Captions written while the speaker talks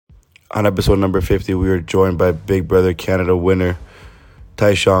On episode number 50, we are joined by Big Brother Canada winner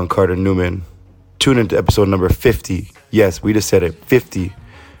Tyshawn Carter Newman. Tune into episode number 50. Yes, we just said it, 50,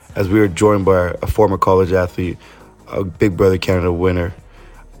 as we are joined by a former college athlete, a Big Brother Canada winner,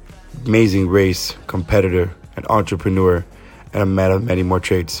 amazing race, competitor, an entrepreneur, and a man of many more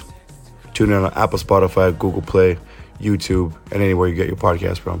traits. Tune in on Apple, Spotify, Google Play, YouTube, and anywhere you get your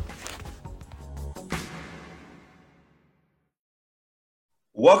podcast from.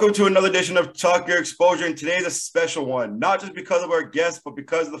 Welcome to another edition of Talk Your Exposure, and today's a special one, not just because of our guests, but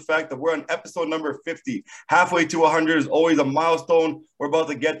because of the fact that we're on episode number 50. Halfway to 100 is always a milestone. We're about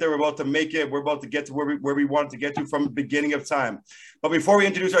to get there. We're about to make it. We're about to get to where we wanted to get to from the beginning of time. But before we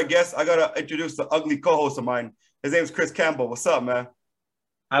introduce our guests, I got to introduce the ugly co-host of mine. His name is Chris Campbell. What's up, man?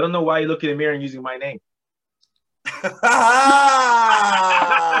 I don't know why you look in the mirror and using my name.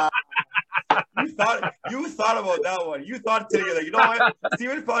 You thought about that one. You thought today, like, you know what?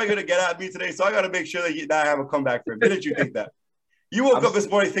 Steven's probably going to get at me today, so I got to make sure that I have a comeback for him. Didn't you think that? You woke up this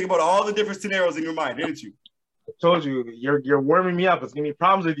morning thinking about all the different scenarios in your mind, didn't you? I told you, you're warming me up. It's going to be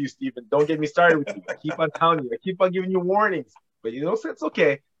problems with you, Steven. Don't get me started with you. I keep on telling you. I keep on giving you warnings. But you know, it's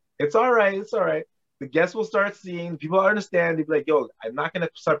okay. It's all right. It's all right. The guests will start seeing. People understand. They'll be like, yo, I'm not going to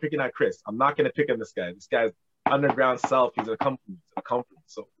start picking on Chris. I'm not going to pick on this guy. This guy's underground self. He's a company.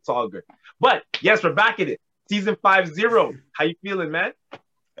 So it's all good. But yes, we're back at it. Season 5-0. How you feeling, man?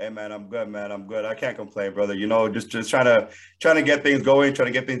 Hey man, I'm good, man. I'm good. I can't complain, brother. You know, just trying to get things going, trying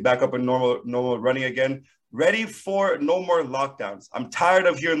to get things back up and normal running again. Ready for no more lockdowns. I'm tired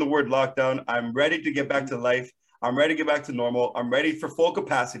of hearing the word lockdown. I'm ready to get back to life. I'm ready to get back to normal. I'm ready for full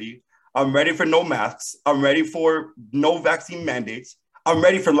capacity. I'm ready for no masks. I'm ready for no vaccine mandates. I'm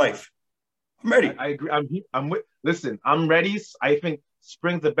ready for life. I'm ready. I agree. Listen, I'm ready. I think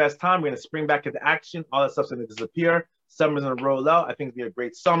spring's the best time. We're going to spring back into action. All that stuff's going to disappear. Summer's going to roll out. I think it's going to be a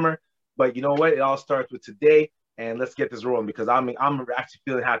great summer. But you know what? It all starts with today. And let's get this rolling because I'm actually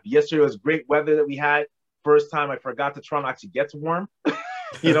feeling happy. Yesterday was great weather that we had. First time I forgot that Toronto actually gets warm.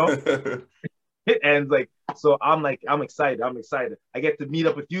 You know? And so I'm excited. I'm excited. I get to meet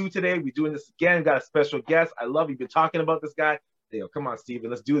up with you today. We're doing this again. Got a special guest. I love you've been talking about this guy. Yo, come on, Steven.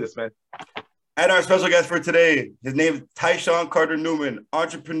 Let's do this, man. And our special guest for today, his name is Tyshawn Carter Newman,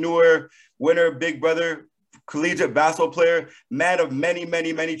 entrepreneur, winner of Big Brother, collegiate basketball player, man of many,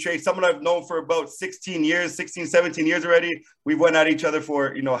 many, many traits. Someone I've known for about 17 years already. We've went at each other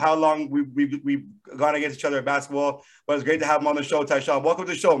for, you know, how long we've gone against each other at basketball. But it's great to have him on the show, Tyshawn. Welcome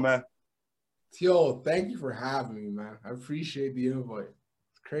to the show, man. Yo, thank you for having me, man. I appreciate the invite.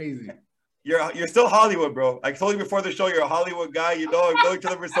 It's crazy. You're still Hollywood, bro. I told you before the show, you're a Hollywood guy. You know, I've known each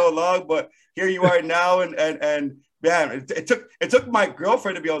other for so long, but here you are now, and man, it took my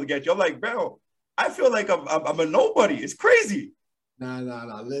girlfriend to be able to get you. I'm like, bro, I feel like I'm a nobody. It's crazy. Nah.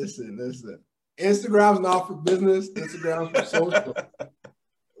 Listen. Instagram's not for business. Instagram's for social.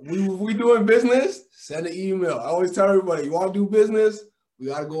 we doing business. Send an email. I always tell everybody, you want to do business, we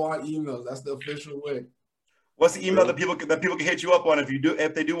gotta go on emails. That's the official way. What's the email that people can hit you up on if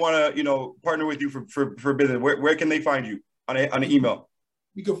they do want to, you know, partner with you for business? Where can they find you on an email?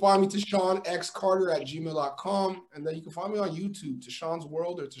 You can find me TyshawnXCarter@gmail.com, and then you can find me on YouTube, Tyshawn's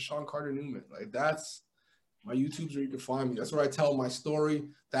World or Tyshawn Carter Newman. Like, that's my YouTube's where you can find me. That's where I tell my story.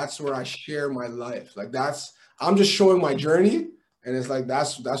 That's where I share my life. Like, I'm just showing my journey, and it's like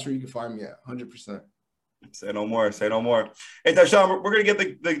that's where you can find me at 100%. Say no more. Hey, Tyshawn, we're going to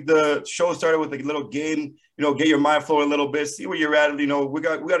get the show started with a little game, you know, get your mind flowing a little bit, see where you're at. You know, we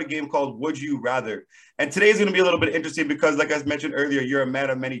got a game called Would You Rather. And today's going to be a little bit interesting because, like I mentioned earlier, you're a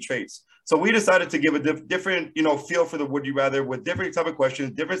man of many traits. So we decided to give a different, you know, feel for the Would You Rather with different type of questions,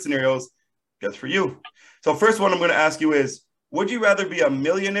 different scenarios just for you. So first one I'm going to ask you is, would you rather be a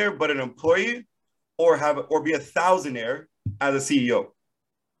millionaire but an employee or be a thousandaire as a CEO?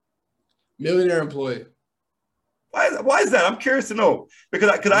 Millionaire employee. Why is that? I'm curious to know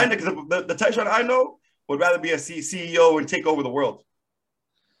because the Tyshawn I know would rather be a CEO and take over the world.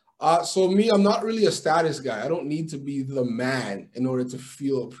 So me, I'm not really a status guy. I don't need to be the man in order to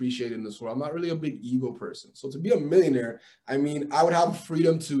feel appreciated in this world. I'm not really a big ego person. So to be a millionaire, I mean, I would have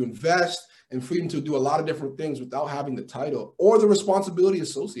freedom to invest and freedom to do a lot of different things without having the title or the responsibility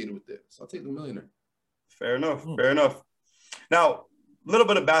associated with it. So I'll take the millionaire. Fair enough. Now, a little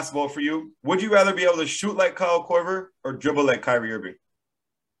bit of basketball for you. Would you rather be able to shoot like Kyle Korver or dribble like Kyrie Irving?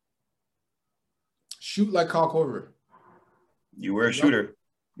 Shoot like Kyle Korver. You were a shooter.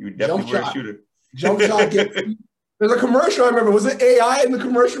 You definitely were a shooter. Jump shot. There's a commercial I remember. Was it AI in the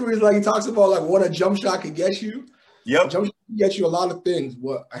commercial where he talks about like what a jump shot can get you? Yep. Jump shot can get you a lot of things.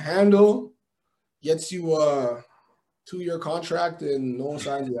 What a handle gets you 2-year contract and no one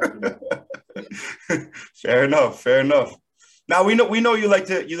signs it after that. Fair enough. Fair enough. Now we know you got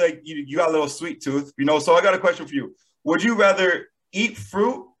a little sweet tooth, you know. So I got a question for you. Would you rather eat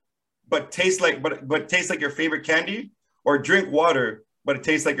fruit but taste like your favorite candy, or drink water but it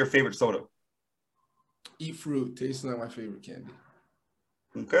tastes like your favorite soda? Eat fruit, tasting like my favorite candy.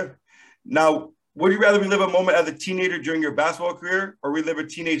 Okay. Now, would you rather relive a moment as a teenager during your basketball career, or relive a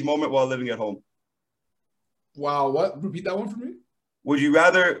teenage moment while living at home? Wow, what? Repeat that one for me. Would you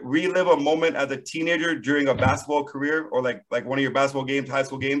rather relive a moment as a teenager during a basketball career, or like one of your basketball games, high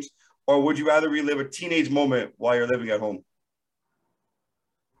school games, or would you rather relive a teenage moment while you're living at home?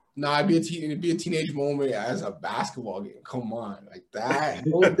 Nah, it'd be a teenage moment as a basketball game. Come on, like that.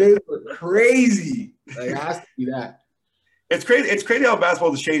 Those days were crazy. Like, it has to be that. It's crazy. It's crazy how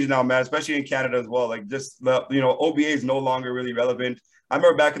basketball is changing now, man, especially in Canada as well. Like, just OBA is no longer really relevant. I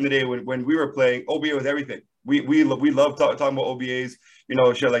remember back in the day when we were playing, OBA was everything. We love talking about OBAs, you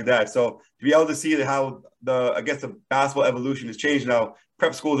know, shit like that. So to be able to see how the basketball evolution has changed now,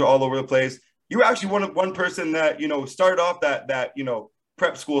 prep schools are all over the place. You were actually one person that, you know, started off that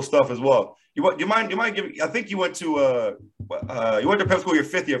prep school stuff as well. You mind giving? I think you went to prep school your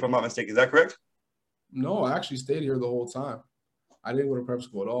 5th year, if I'm not mistaken. Is that correct? No, I actually stayed here the whole time. I didn't go to prep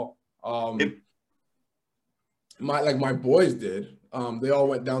school at all. My boys did. They all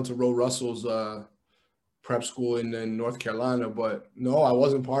went down to Roe Russell's prep school in North Carolina, but no, I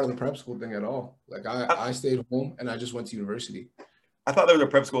wasn't part of the prep school thing at all. Like, I stayed home and I just went to university. I thought there was a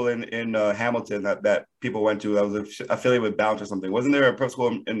prep school in Hamilton that people went to that was affiliated with Bounce or something. Wasn't there a prep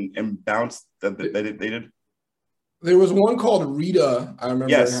school in Bounce that they did? There was one called Rita. I remember.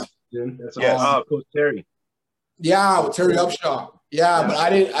 Yes. That's yes. Coach Terry. Yeah, with Terry Upshaw. Yeah, but I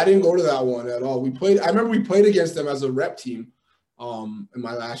didn't go to that one at all. I remember we played against them as a rep team in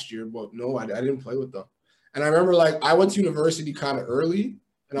my last year, but no, I didn't play with them. And I remember, like, I went to university kind of early,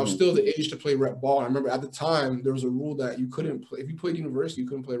 and I was still the age to play rep ball. And I remember at the time there was a rule that you couldn't play, if you played university, you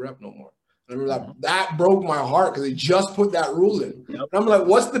couldn't play rep no more. And I remember that broke my heart because they just put that rule in. Yep. And I'm like,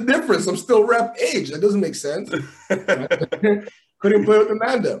 what's the difference? I'm still rep age. That doesn't make sense. Couldn't play with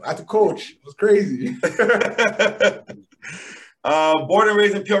Amanda. I had to coach. It was crazy. Born and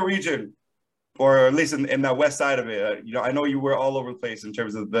raised in Peel Region, or at least in that west side of it. You know, I know you were all over the place in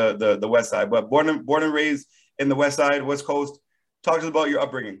terms of the west side, but born and raised in the west side, West Coast. Talk to us about your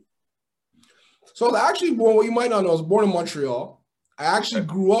upbringing. So I was actually born, what you might not know, I was born in Montreal. I actually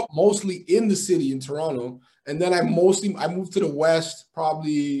grew up mostly in the city in Toronto. And then I moved to the West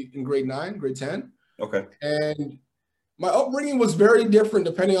probably in grade 9, grade 10. Okay. And my upbringing was very different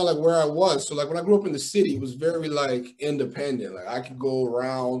depending on like where I was. So like when I grew up in the city, it was very like independent. Like I could go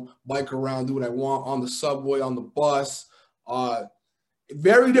around, bike around, do what I want on the subway, on the bus.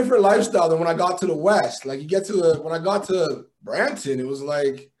 Very different lifestyle than when I got to the West. Like when I got to Brampton, it was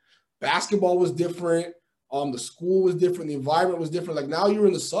like basketball was different. The school was different. The environment was different. Like now you're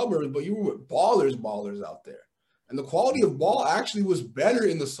in the suburbs, but you were with ballers out there. And the quality of ball actually was better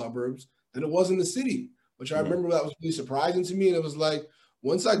in the suburbs than it was in the city, which I remember that was really surprising to me. And it was like,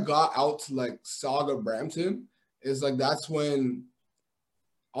 once I got out to like Saga Brampton, it's like, that's when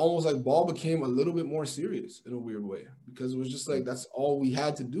almost like ball became a little bit more serious in a weird way, because it was just like, that's all we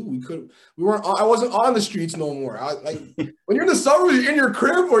had to do. I wasn't on the streets no more. When you're in the suburbs, you're in your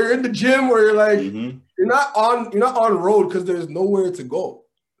crib or you're in the gym, or you're like, you're not on road because there's nowhere to go.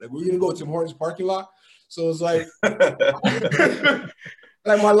 Like we're going to go to Tim Hortons parking lot. So it's like,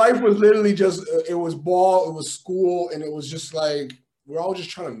 like my life was literally just, it was ball, it was school. And it was just like, we're all just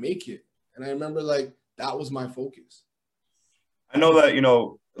trying to make it. And I remember like, that was my focus. I know that,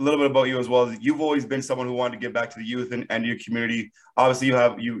 a little bit about you as well. You've always been someone who wanted to give back to the youth and your community. Obviously,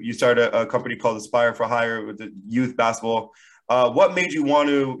 you started a company called Aspire for Hire with the youth basketball. What made you want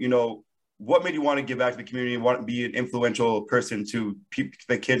to give back to the community and want to be an influential person to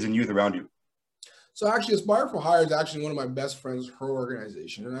the kids and youth around you? So actually, Aspire for Hire is actually one of my best friends, her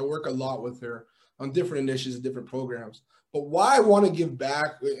organization, and I work a lot with her on different initiatives, different programs. But why I want to give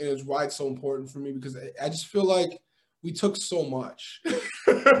back, and it's why it's so important for me, because I just feel like we took so much.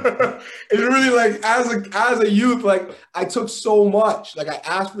 It's really like, as a youth, like I took so much. Like I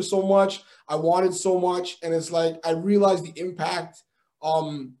asked for so much, I wanted so much, and it's like I realized the impact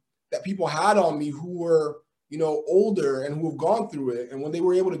that people had on me who were, older and who have gone through it. And when they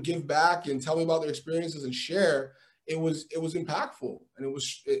were able to give back and tell me about their experiences and share, it was impactful, and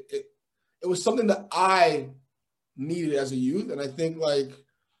it was something that I needed as a youth. And I think like,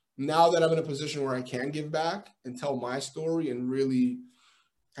 now that I'm in a position where I can give back and tell my story and really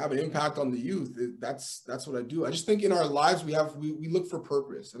have an impact on the youth, that's what I do. I just think in our lives we look for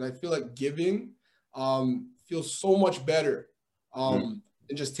purpose, and I feel like giving feels so much better than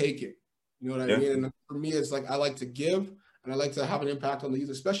just taking. You know what I mean? And for me, it's like I like to give and I like to have an impact on the youth,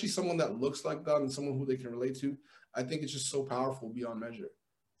 especially someone that looks like them and someone who they can relate to. I think it's just so powerful beyond measure.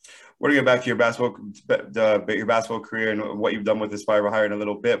 We're gonna get back to your basketball career and what you've done with Aspire Higher in a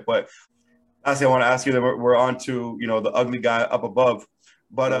little bit. But lastly, I want to ask you that we're on to, you know, the ugly guy up above.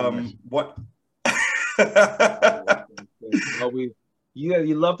 But what?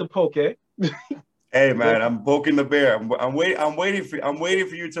 You love to poke, eh? Hey man, I'm poking the bear. I'm waiting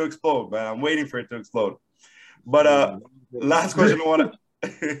for you to explode, man. I'm waiting for it to explode. But last question I want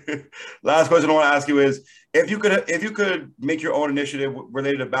to ask you is, if you could make your own initiative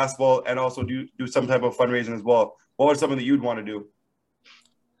related to basketball and also do some type of fundraising as well, what was something that you'd want to do?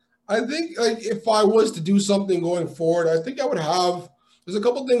 I think, like, if I was to do something going forward, I think I would have. There's a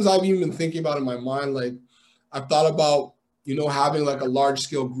couple things I've even been thinking about in my mind. Like, I've thought about, you know, having like a large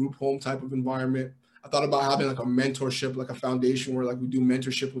scale group home type of environment. I thought about having like a mentorship, like a foundation where like we do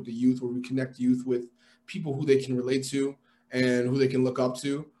mentorship with the youth, where we connect youth with people who they can relate to and who they can look up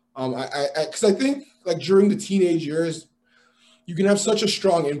to. Because I think like during the teenage years, you can have such a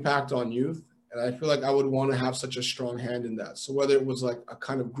strong impact on youth. And I feel like I would want to have such a strong hand in that. So whether it was like a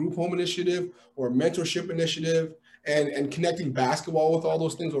kind of group home initiative or a mentorship initiative and connecting basketball with all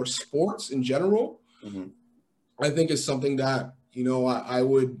those things, or sports in general, I think is something that, you know, I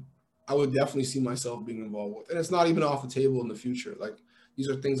would definitely see myself being involved with. And it's not even off the table in the future. Like, these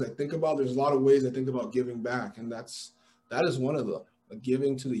are things I think about. There's a lot of ways I think about giving back. And that is one of them, like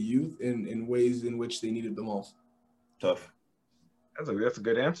giving to the youth in ways in which they need it the most. Tough. That's a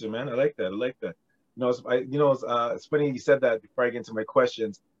good answer, man. I like that. It's funny you said that before I get into my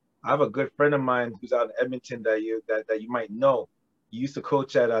questions. I have a good friend of mine who's out in Edmonton that you might know. He used to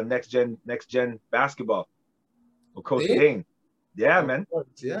coach at Next Gen basketball. Well, Coach Dane. Yeah, man.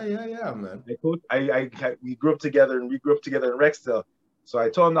 Yeah, man. We grew up together in Rexdale. So I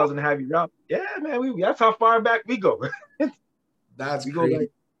told him I was gonna have you out. Yeah, man. That's how far back we go. That's crazy.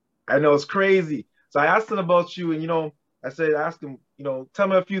 I know, it's crazy. So I asked him about you, and I asked him, tell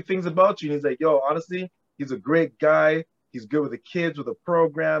me a few things about you. And he's like, yo, honestly, he's a great guy. He's good with the kids, with the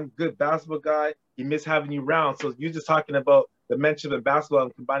program, good basketball guy. He missed having you around. So you're just talking about the mentorship and basketball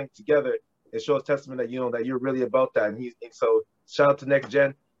and combining together. It shows testament that, that you're really about that. And so shout out to Next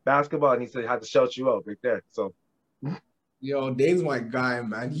Gen basketball. And he said, I had to shout you out right there. So. Yo, Dane's my guy,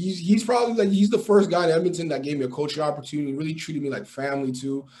 man. He's probably like, he's the first guy in Edmonton that gave me a coaching opportunity, really treated me like family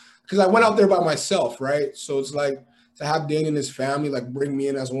too. Because I went out there by myself, right? So it's like, to have Dane and his family like bring me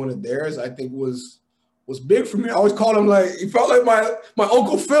in as one of theirs, I think was big for me. I always called him, like, he felt like my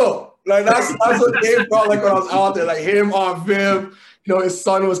Uncle Phil. Like that's what Dane felt like when I was out there, like him, on Viv, his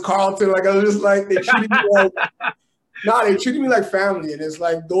son was Carlton. Like I was just like, they treated me like family. And it's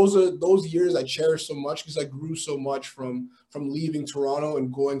like those years I cherish so much because I grew so much from leaving Toronto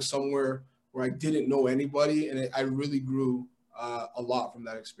and going somewhere where I didn't know anybody, and I really grew a lot from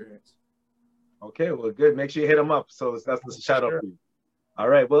that experience. Okay, well, good. Make sure you hit him up. So that's the shout out for you. All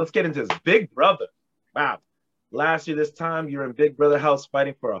right, well, let's get into this. Big Brother. Wow. Last year, this time, you're in Big Brother house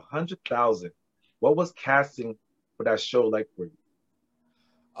fighting for 100,000. What was casting for that show like for you?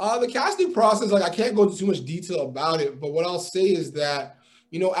 The casting process, like, I can't go into too much detail about it, but what I'll say is that,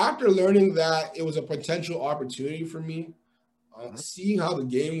 after learning that it was a potential opportunity for me, seeing how the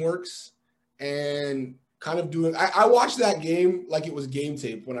game works and kind of doing, I watched that game like it was game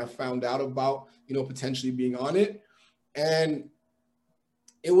tape when I found out about, potentially being on it. And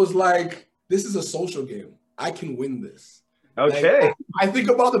it was like, this is a social game. I can win this. Okay. Like, I think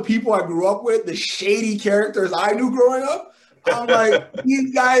about the people I grew up with, the shady characters I knew growing up. I'm like,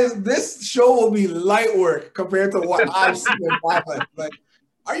 these guys, this show will be light work compared to what I've seen in my life. Like,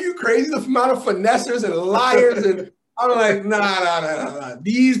 are you crazy? The amount of finessers and liars, and I'm like, nah.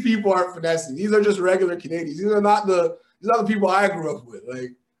 These people aren't finessing. These are just regular Canadians. These are not the people I grew up with.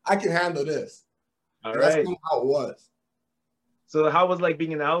 Like, I can handle this. All right. That's how it was. So how was like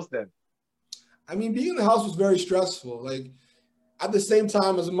being in the house then? I mean, being in the house was very stressful. Like, at the same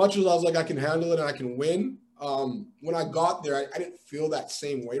time, as much as I was like, I can handle it and I can win, when I got there, I didn't feel that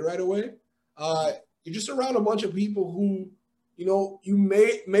same way right away. You're just around a bunch of people who, you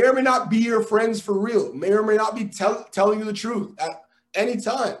may or may not be your friends for real, may or may not be telling you the truth at any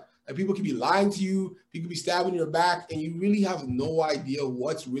time. Like, people can be lying to you, people can be stabbing your back, and you really have no idea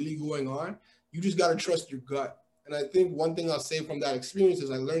what's really going on. You just got to trust your gut. And I think one thing I'll say from that experience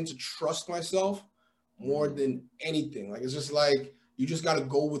is I learned to trust myself more than anything. Like, it's just like, you just got to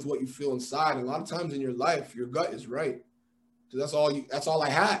go with what you feel inside. And a lot of times in your life, your gut is right. So that's all I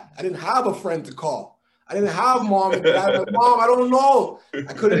had. I didn't have a friend to call. I didn't have mom and dad. Like, Mom, I don't know.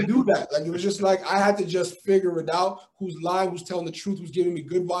 I couldn't do that. Like, it was just like I had to just figure it out. Who's lying? Who's telling the truth? Who's giving me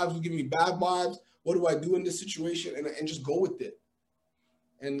good vibes? Who's giving me bad vibes? What do I do in this situation? And just go with it.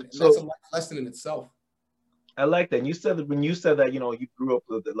 And so, that's a life lesson in itself. I like that. And you said that when you said that, you know, you grew up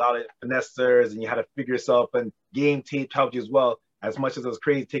with a lot of finessers and you had to figure yourself, and game tape helped you as well. As much as it was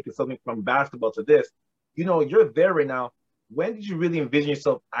crazy taking something from basketball to this, you know, you're there right now. When did you really envision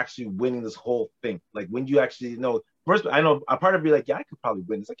yourself actually winning this whole thing? Like, when you actually know, first, I know a part of you like, yeah, I could probably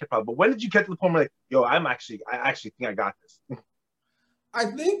win this. I could probably, but when did you get to the point where like, yo, I actually think I got this? I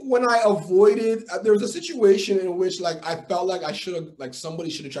think when I avoided, there was a situation in which like I felt like I should have, like somebody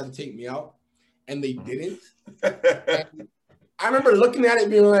should have tried to take me out, and they didn't. And I remember looking at it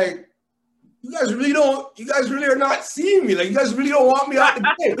being like, you guys really are not seeing me. Like, you guys really don't want me out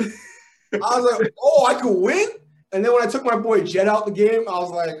the game. I was like, oh, I could win? And then when I took my boy Jed out the game, I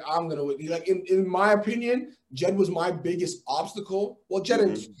was like, I'm going to win. Like, in my opinion, Jed was my biggest obstacle. Well, Jed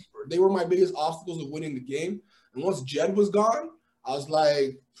and Kiefer, they were my biggest obstacles of winning the game. And once Jed was gone, I was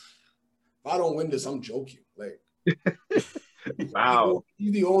like, if I don't win this, I'm joking. Like, wow,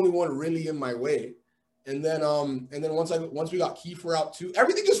 he's the only one really in my way. And then once we got Kiefer out too,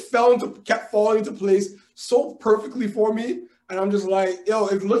 everything just kept falling into place so perfectly for me. And I'm just like, yo,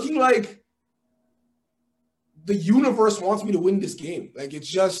 it's looking like the universe wants me to win this game. Like,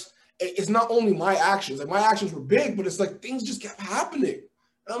 it's not only my actions. Like, my actions were big, but it's like things just kept happening.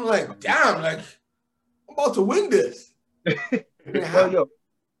 And I'm like, damn, like, I'm about to win this. Well,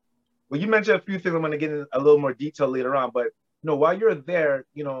 you mentioned a few things. I'm going to get in a little more detail later on, but you know, while you're there,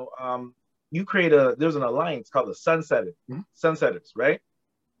 you know, you there's an alliance called the Sunsetters, right?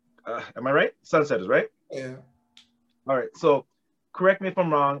 Am I right? Sunsetters, right? Yeah. All right. So, correct me if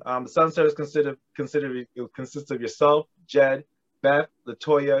I'm wrong. The Sunsetters consists of yourself, Jed, Beth,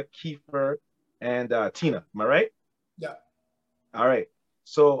 Latoya, Kiefer, and Tina. Am I right? Yeah. All right.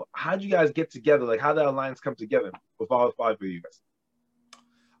 So, how did you guys get together? Like, how did that alliance come together with all 5 of you guys?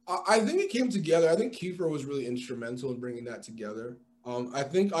 I think it came together. I think Kiefer was really instrumental in bringing that together. I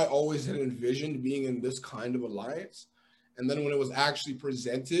think I always had envisioned being in this kind of alliance. And then when it was actually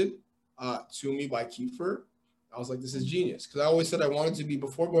presented to me by Kiefer, I was like, this is genius. Because I always said I wanted to be,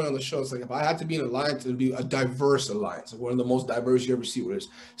 before going on the show, it's like if I had to be in an alliance, it would be a diverse alliance, like one of the most diverse you ever see, where there's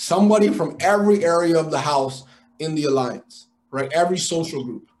somebody from every area of the house in the alliance, right? Every social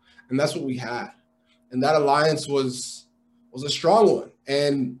group. And that's what we had. And that alliance was a strong one.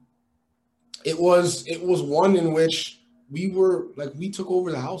 And it was one in which we took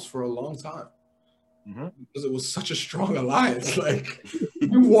over the house for a long time because it was such a strong alliance. Like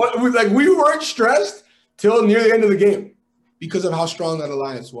we weren't stressed till near the end of the game because of how strong that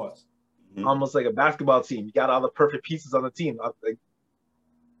alliance was. Almost like a basketball team. You got all the perfect pieces on the team.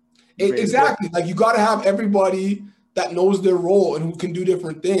 Exactly. Like, you got to have everybody that knows their role and who can do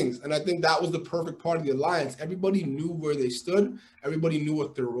different things. And I think that was the perfect part of the alliance. Everybody knew where they stood. Everybody knew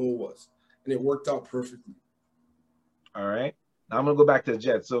what their role was. And it worked out perfectly. All right. Now I'm going to go back to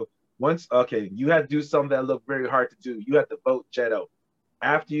Jed. So you had to do something that looked very hard to do. You had to vote Jed out.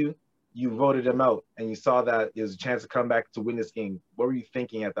 After you voted him out and you saw that there's a chance to come back to win this game, what were you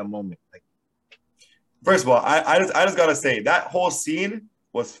thinking at that moment? Like, first of all, I just got to say that whole scene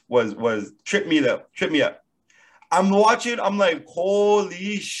was tripped me up. I'm watching, I'm like,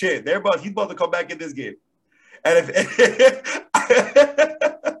 holy shit, he's about to come back in this game. And if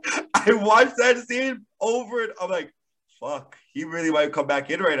I watched that scene over it, I'm like, fuck, he really might come back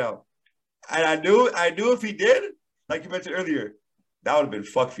in right now. And I knew if he did, like you mentioned earlier, that would have been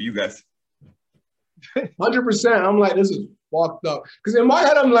fucked for you guys. 100%. I'm like, this is fucked up. Because in my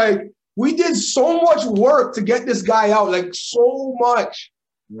head, I'm like, we did so much work to get this guy out, like so much.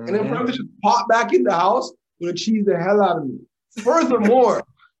 And then for him to just pop back in the house would have cheesed the hell out of me. Furthermore,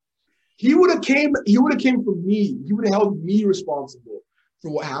 he would have came for me. He would have held me responsible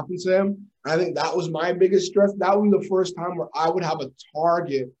for what happened to him. And I think that was my biggest stress. That would be the first time where I would have a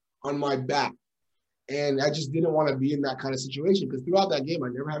target on my back. And I just didn't want to be in that kind of situation because throughout that game, I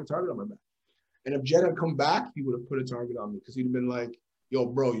never had a target on my back. And if Jed had come back, he would have put a target on me because he'd have been like, yo,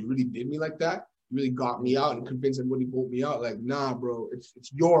 bro, you really did me like that? You really got me out and convinced everybody to vote me out? Like, nah, bro, it's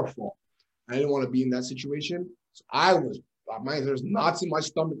your fault. I didn't want to be in that situation. So there's knots in my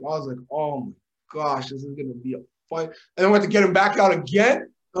stomach. I was like, oh my gosh, this is going to be a fight. And I went to get him back out again.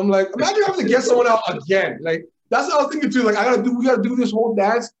 I'm like, imagine having to get someone out again. Like, that's what I was thinking too. Like, we got to do this whole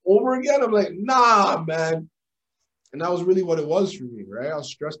dance over again. I'm like, nah, man. And that was really what it was for me, right? I was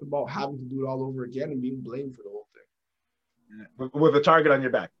stressed about having to do it all over again and being blamed for the whole thing. With a target on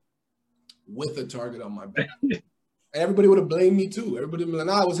your back. With a target on my back. And everybody would have blamed me too. Everybody would be like,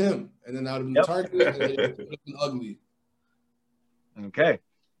 nah, it was him. And then I would have been the target, and it would have been ugly. Okay.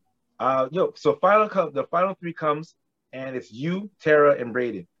 So the final three comes, and it's you, Tara, and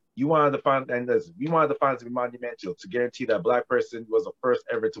Braden. You wanted to find, and we wanted the finals to be monumental to guarantee that Black person was the first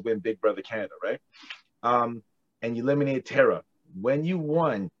ever to win Big Brother Canada, right? And you eliminated Tara. When you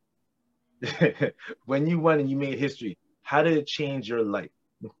won, and you made history, how did it change your life?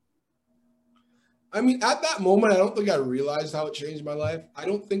 I mean, at that moment, I don't think I realized how it changed my life. I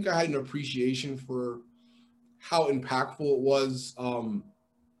don't think I had an appreciation for how impactful it was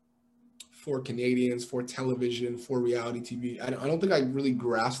for Canadians, for television, for reality TV. I don't think I really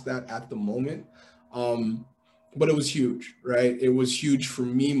grasped that at the moment. But it was huge, right? It was huge for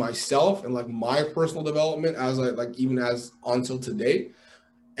me, myself, and like my personal development as even as until today.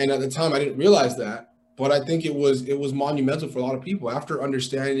 And at the time, I didn't realize that. But I think it was monumental for a lot of people after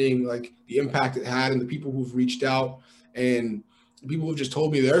understanding like the impact it had and the people who've reached out and people who've just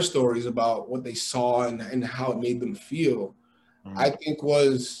told me their stories about what they saw and how it made them feel. Mm-hmm. I think it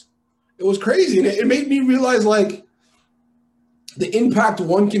was crazy. And it made me realize like the impact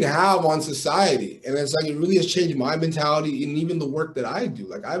one can have on society. And it's like, it really has changed my mentality and even the work that I do.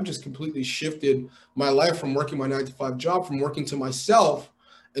 Like I've just completely shifted my life from working my 9-to-5 job, from working to myself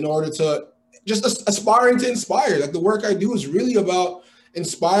in order to just aspiring to inspire. Like the work I do is really about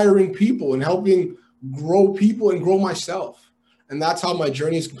inspiring people and helping grow people and grow myself. And that's how my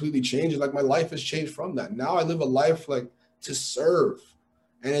journey has completely changed. Like my life has changed from that. Now I live a life like to serve.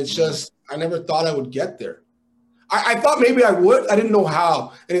 And it's just, I never thought I would get there. I thought maybe I would. I didn't know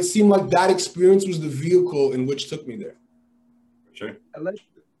how. And it seemed like that experience was the vehicle in which took me there. Sure. I like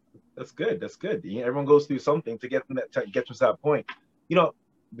it. That's good. That's good. Everyone goes through something to get to that point.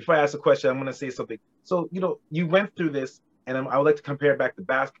 Before I ask a question, I'm going to say something. So, you went through this, and I would like to compare it back to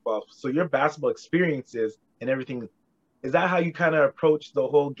basketball. So your basketball experiences and everything, is that how you kind of approach the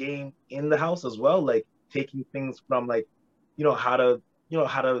whole game in the house as well? Like taking things from like, how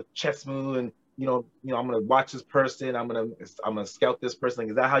to chess move and, I'm going to watch this person. I'm going to scout this person.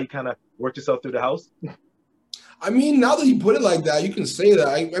 Like, is that how you kind of work yourself through the house? I mean, now that you put it like that, you can say that.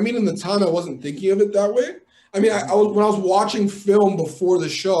 I mean, in the time, I wasn't thinking of it that way. I mean, when I was watching film before the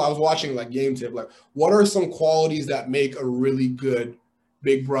show, I was watching like Game Tape. Like, what are some qualities that make a really good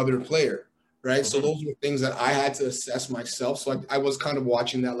Big Brother player, right? Mm-hmm. So those were things that I had to assess myself. So I was kind of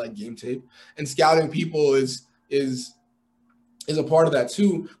watching that like Game Tape, and scouting people is a part of that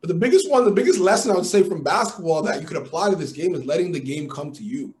too. But the biggest lesson I would say from basketball that you could apply to this game is letting the game come to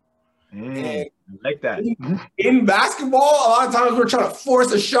you. And I like that. In basketball, a lot of times we're trying to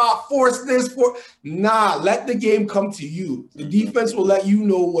force a shot, let the game come to you. The defense will let you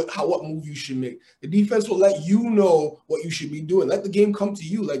know what move you should make. The defense will let you know what you should be doing. Let the game come to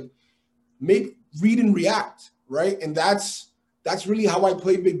you. Like read and react, right? And that's really how I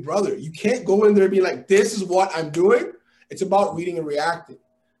play Big Brother. You can't go in there and be like, this is what I'm doing. It's about reading and reacting.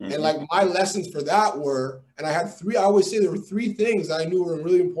 Mm-hmm. And like my lessons for that were, and I always say there were 3 things that I knew were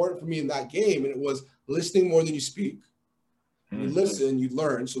really important for me in that game. And it was listening more than you speak. Mm-hmm. You listen, you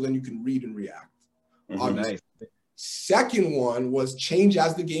learn, so then you can read and react. Mm-hmm. Nice. Second one was change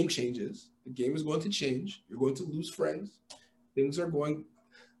as the game changes. The game is going to change. You're going to lose friends. The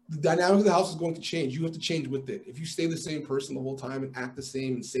dynamic of the house is going to change. You have to change with it. If you stay the same person the whole time and act the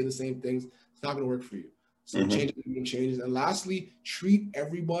same and say the same things, it's not going to work for you. So changes. And lastly, treat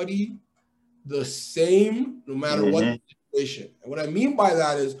everybody the same no matter what the situation. And what I mean by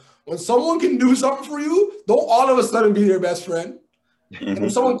that is when someone can do something for you, don't all of a sudden be their best friend. And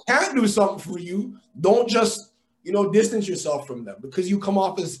if someone can't do something for you, don't just, distance yourself from them because you come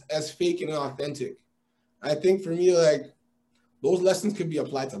off as fake and inauthentic. I think for me, like those lessons could be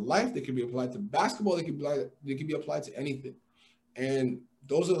applied to life. They could be applied to basketball. They could be applied to anything. And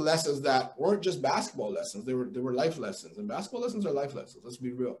those are the lessons that weren't just basketball lessons. They were life lessons. And basketball lessons are life lessons. Let's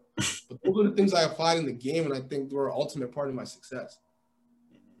be real. But those are the things I applied in the game, and I think they were an ultimate part of my success.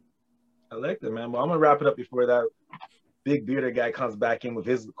 I like that, man. Well, I'm going to wrap it up before that big bearded guy comes back in with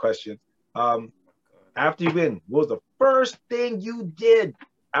his question. After you win, what was the first thing you did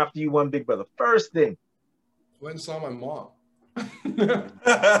after you won Big Brother? First thing. Went and saw my mom. That's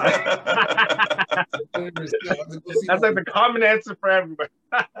like the common answer for everybody.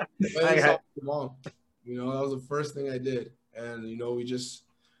 Mom, that was the first thing I did, and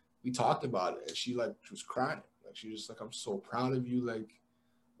we talked about it, and she was crying, like she was just like, I'm so proud of you. Like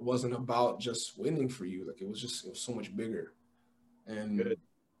it wasn't about just winning for you, like it was so much bigger, and good.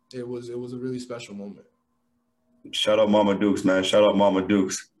 It was a really special moment. Shout out Mama Dukes, man. Shout out Mama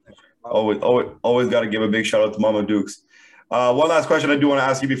Dukes. Always got to give a big shout out to Mama Dukes. One last question I do want to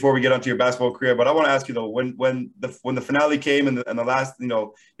ask you before we get onto your basketball career, but I want to ask you though, when the finale came and the last,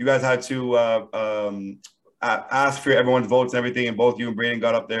 you guys had to ask for everyone's votes and everything, and both you and Braden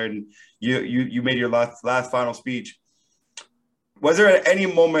got up there and you made your last final speech. Was there at any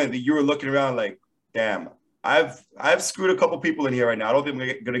moment that you were looking around like, damn, I've screwed a couple people in here right now. I don't think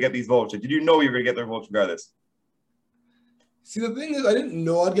we're going to get these votes. Or did you know you were going to get their votes regardless? See, the thing is, I didn't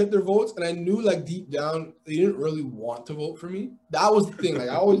know I'd get their votes, and I knew, like, deep down, they didn't really want to vote for me. That was the thing. Like,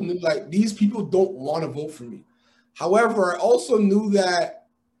 I always knew, like, these people don't want to vote for me. However, I also knew that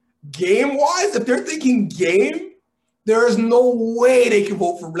game-wise, if they're thinking game, there is no way they can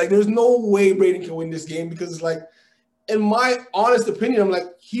vote for me. Like, there's no way Braden can win this game because it's like, in my honest opinion, I'm like,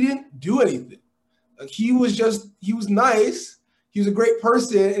 he didn't do anything. Like, he was nice. He was a great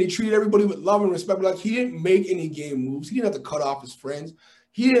person, and he treated everybody with love and respect. But like, he didn't make any game moves. He didn't have to cut off his friends.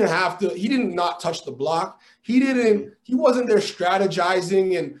 He didn't not touch the block. He wasn't there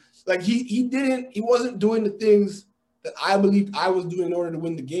strategizing, and like he wasn't doing the things that I believed I was doing in order to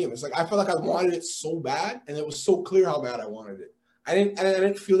win the game. It's like I felt like I wanted it so bad, and it was so clear how bad I wanted it. I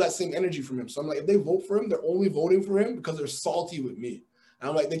didn't feel that same energy from him. So I'm like, if they vote for him, they're only voting for him because they're salty with me. And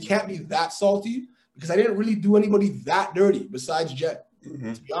I'm like, they can't be that salty, because I didn't really do anybody that dirty besides Jed. To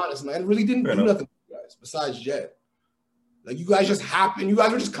be honest, man, I really didn't do nothing to you guys besides Jed. Like, you guys were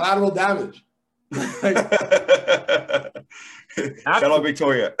just collateral damage. Shout out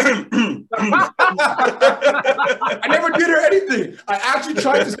Victoria. I never did her anything. I actually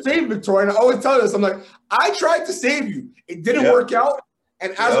tried to save Victoria, and I always tell her this. I'm like, I tried to save you. It didn't work out,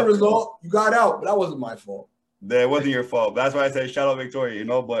 and as a result, you got out. But that wasn't my fault. That wasn't your fault. That's why I said shout out Victoria,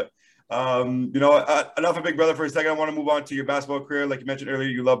 but enough of Big Brother for a second. I want to move on to your basketball career. Like you mentioned earlier,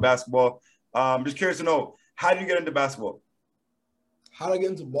 you love basketball. I'm just curious to know, how did you get into basketball? How did I get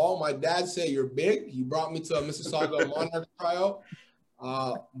into ball? My dad said, you're big. He brought me to a Mississauga Monarchs tryout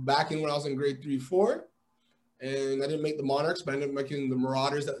back when I was in grade 3-4. And I didn't make the Monarchs, but I ended up making the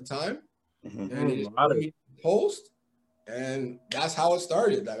Marauders at the time. And he just put me in the post. And that's how it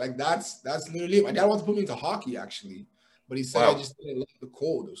started. Like that's literally it. My dad wanted to put me into hockey, actually. But he said I just didn't like the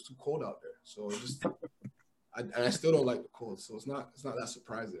cold. It was too cold out there. So I still don't like the cold. So it's not that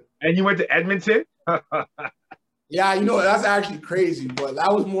surprising. And you went to Edmonton? Yeah, that's actually crazy. But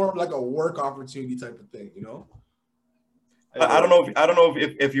that was more of like a work opportunity type of thing, I don't know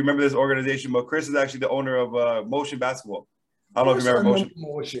if you remember this organization, but Chris is actually the owner of Motion Basketball. I don't know if you remember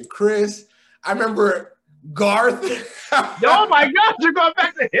Motion. Chris, I remember Garth. Oh my God, you're going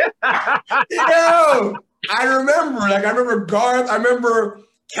back to him. Yo, I remember Garth. I remember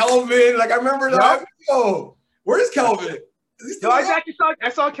Kelvin. Like, I remember that. Yo, where's Kelvin? Yo, I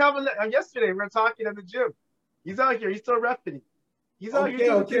saw Kelvin yesterday. We were talking at the gym. He's out here. He's still repping. He's out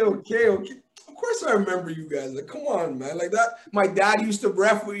here. Okay. Of course I remember you guys. Like, come on, man. Like that. My dad used to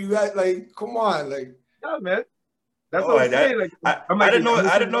ref with you guys. Like, come on. Like, yeah, man. That's what I'm saying. Like, I didn't know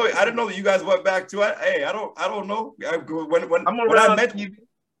that you guys went back to it. Hey, I don't know.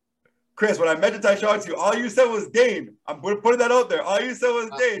 Chris, when I mentioned Tyshawn to you, all you said was Dane. I'm putting that out there. All you said was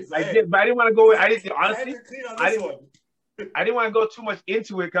Dane. So but I didn't want to go. Honestly, I didn't want to go too much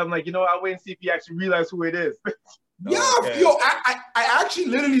into it because I'm like, I'll wait and see if you actually realize who it is. Yeah, yo, I actually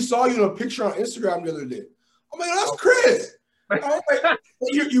literally saw you in a picture on Instagram the other day. I'm like, that's Chris. Like,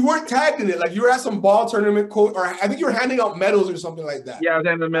 you weren't tagged in it. Like, you were at some ball tournament coach, or I think you were handing out medals or something like that. Yeah, I was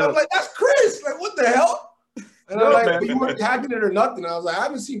handing medals. I'm like, that's Chris. Like, what the hell? And I'm like, but you weren't tagged in it or nothing. I was like, I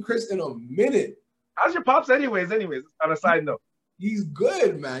haven't seen Chris in a minute. How's your pops anyways, on a side note? He's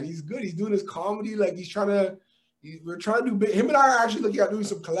good, man. He's good. He's doing his comedy. Like, we're trying to do big. Him and I are actually looking at doing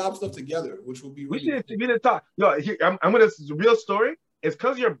some collab stuff together, which will be really we should be talk. Yo, I'm gonna. This is a real story. It's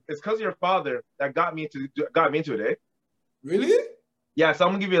because your father that got me into it, eh? Really? Yeah. So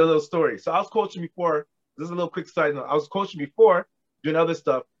I'm gonna give you a little story. So I was coaching before. This is a little quick side note. I was coaching before, doing other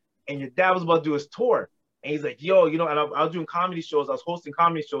stuff, and your dad was about to do his tour, and he's like, "Yo, and I was doing comedy shows. I was hosting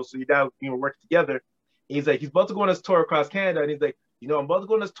comedy shows. So your dad, were working together. And he's like, he's about to go on his tour across Canada, and he's like, I'm about to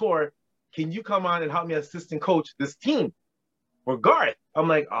go on this tour. Can you come on and help me assistant coach this team for Garth? I'm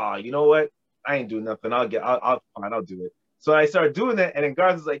like, you know what? I ain't doing nothing. I'll do it. So I started doing that, and then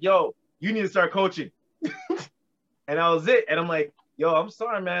Garth was like, yo, you need to start coaching. And that was it. And I'm like, yo, I'm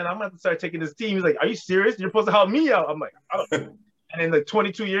sorry, man. I'm going to start taking this team. He's like, are you serious? You're supposed to help me out. I'm like, I don't know. And then like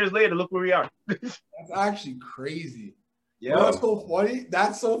 22 years later, look where we are. That's actually crazy. Yeah. That's so funny.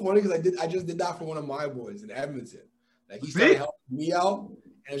 That's so funny because I just did that for one of my boys in Edmonton. Like, he started helping me out.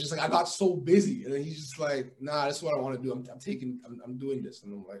 And it's just like, I got so busy. And then he's just like, nah, this is what I want to do. I'm doing this.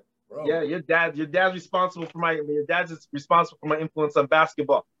 And I'm like, bro. Yeah, your dad's responsible for my influence on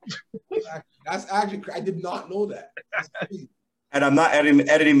basketball. That's actually I did not know that. That's crazy. And I'm not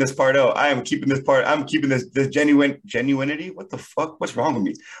editing this part out. I am keeping this part. I'm keeping this genuinity. What the fuck? What's wrong with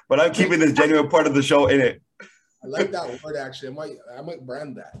me? But I'm keeping this genuine part of the show in it. I like that word actually. I might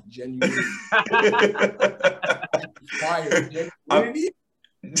brand that. Genuinity. Fire. Genuinity.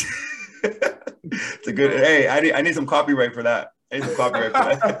 It's a good. Hey, I need some copyright for that. I need some copyright for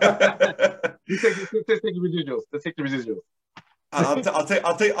that. Let's take the residuals. Let's take the residuals. I'll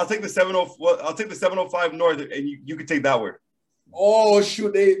take the 70. I'll take the 705 North, and you can take that word. Oh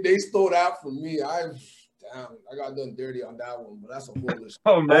shoot, they stole that from me. I got done dirty on that one, but that's a whole list.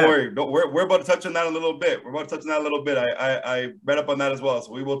 Oh man, don't worry. We're about to touch on that a little bit. I read up on that as well,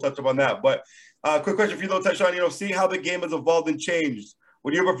 so we will touch up on that. But quick question for you, though, Tyshawn. Seeing how the game has evolved and changed,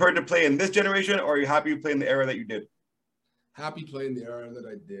 would you have preferred to play in this generation, or are you happy playing the era that you did? Happy playing the era that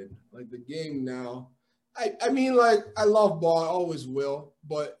I did. Like the game now. I mean, like, I love ball, I always will.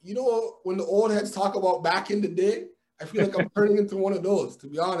 But, when the old heads talk about back in the day, I feel like I'm turning into one of those, to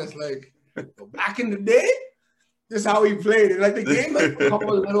be honest. Like, back in the day, this is how we played. And, like, the game has become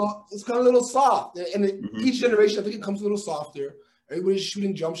it's kind of a little soft. And each generation, I think it comes a little softer. Everybody's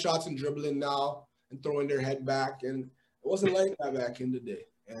shooting jump shots and dribbling now and throwing their head back. And it wasn't like that back in the day.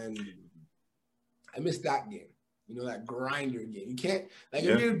 And I miss that game. That grinder game. You can't, like,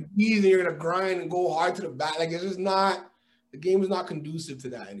 if you're easy, you're going to grind and go hard to the back. Like, it's just not, the game is not conducive to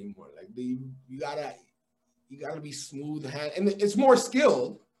that anymore. Like, you gotta be smooth hand. And it's more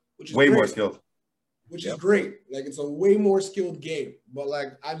skilled, which is way great, more skilled. Which is great. Like, it's a way more skilled game. But,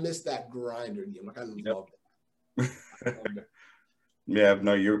 like, I miss that grinder game. Like, I love that. Yeah,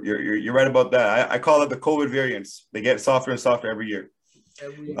 no, you're right about that. I call it the COVID variants. They get softer and softer every year.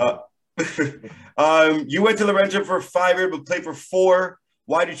 You went to Laurentian for 5 years, but played for 4.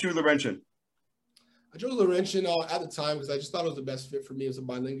 Why did you choose Laurentian? I chose Laurentian at the time because I just thought it was the best fit for me. It's a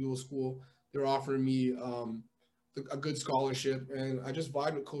bilingual school. They were offering me a good scholarship, and I just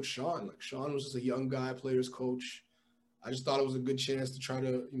vibed with Coach Sean. Like, Sean was just a young guy, players coach. I just thought it was a good chance to try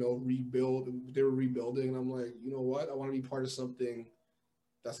to, rebuild. They were rebuilding, and I'm like, you know what? I want to be part of something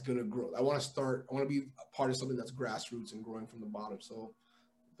that's going to grow. I want to be a part of something that's grassroots and growing from the bottom. So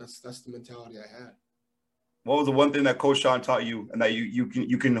that's the mentality I had. What was the one thing that Coach Sean taught you and that you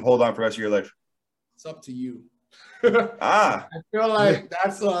can hold on for the rest of your life? It's up to you. I feel like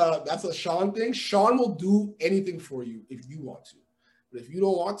that's a Sean thing. Sean will do anything for you if you want to. But if you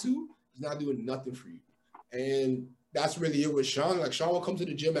don't want to, he's not doing nothing for you. And that's really it with Sean. Like, Sean will come to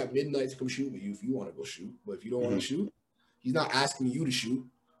the gym at midnight to come shoot with you if you want to go shoot. But if you don't want to shoot, he's not asking you to shoot.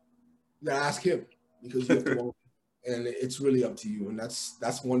 You got to ask him because you have to want. And it's really up to you, and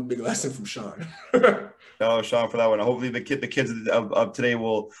that's one big lesson from Sean. No, Sean, for that one. Hopefully, the kids of today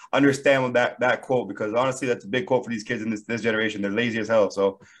will understand that quote, because honestly, that's a big quote for these kids in this generation. They're lazy as hell,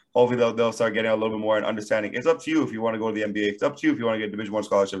 so hopefully they'll start getting a little bit more and understanding. It's up to you if you want to go to the NBA. It's up to you if you want to get a Division I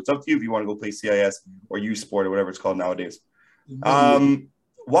scholarship. It's up to you if you want to go play CIS or U Sport or whatever it's called nowadays.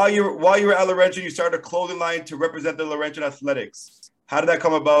 While you were at Laurentian, you started a clothing line to represent the Laurentian Athletics. How did that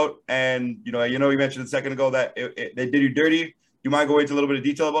come about? And you mentioned a second ago that they did you dirty. You might go into a little bit of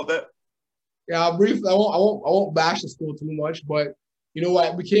detail about that? Yeah, briefly. I won't bash the school too much, but you know what?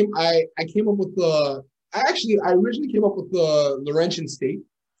 I came up with I originally came up with the Laurentian State.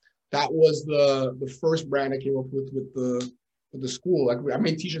 That was the first brand I came up with the school. Like, I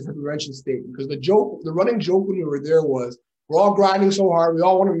made t-shirts at Laurentian State because the running joke when we were there was, we're all grinding so hard, we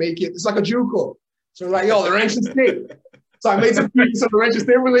all want to make it. It's like a JUCO. So we're like, yo, Laurentian State. So I made some t-shirts at Laurentian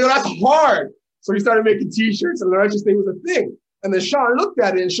State. We're like, oh, that's hard. So we started making t-shirts, and Laurentian State was a thing. And then Sean looked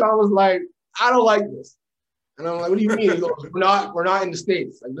at it, and Sean was like, I don't like this. And I'm like, what do you mean? He goes, we're not in the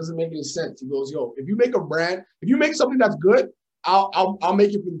States. Like, it doesn't make any sense. He goes, yo, if you make a brand, if you make something that's good, I'll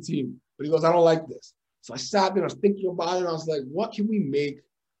make it for the team. But he goes, I don't like this. So I sat there and I was thinking about it, and I was like, what can we make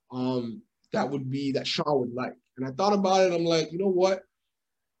that Sean would like? And I thought about it, and I'm like, you know what?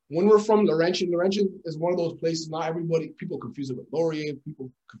 When we're from Laurentian is one of those places, people confuse it with Laurier, people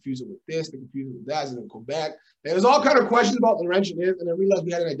confuse it with this, they confuse it with that, and then Quebec. And there's all kind of questions about Laurentian and I realized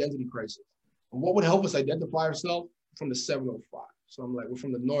we had an identity crisis. And what would help us identify ourselves? From the 705. So I'm like, we're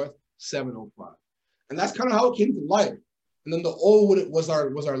from the North, 705. And that's kind of how it came to life. And then the O was our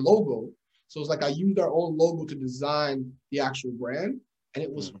logo. So it's like I used our own logo to design the actual brand, and it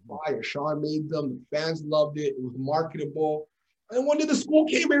was fire. Sean made them, the fans loved it, it was marketable. And one day the school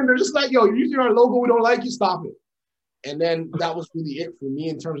came in and they're just like, yo, you're using our logo, we don't like you, stop it. And then that was really it for me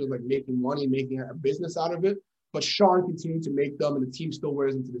in terms of like making money, making a business out of it. But Sean continued to make them, and the team still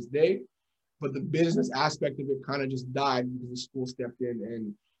wears them to this day. But the business aspect of it kind of just died because the school stepped in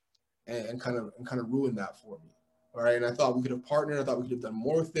and and kind of ruined that for me. All right. And I thought we could have partnered. I thought we could have done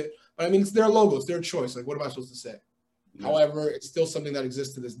more with it. But I mean, it's their logo, it's their choice. Like, what am I supposed to say? Yeah. However, it's still something that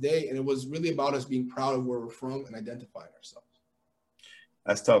exists to this day. And it was really about us being proud of where we're from and identifying ourselves.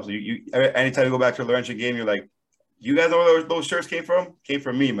 That's tough. So you anytime you go back to a Laurentian game, you're like, you guys know where those shirts came from? Came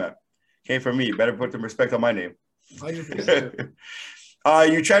from me, man. Came from me. Better put some respect on my name. 100%.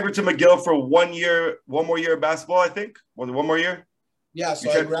 You transferred to McGill for 1 year, one more year of basketball, I think. Was it one more year? Yeah,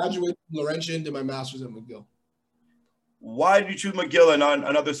 so I graduated from Laurentian, did my master's at McGill. Why did you choose McGill and not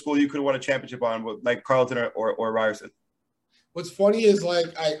another school you could have won a championship on, like Carleton or Ryerson? What's funny is, like,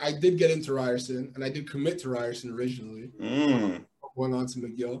 I did get into Ryerson, and I did commit to Ryerson originally, going on to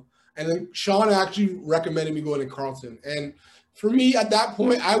McGill. And then Sean actually recommended me going to Carleton. And for me, at that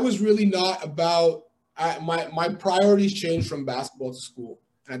point, I was really not about my priorities changed from basketball to school.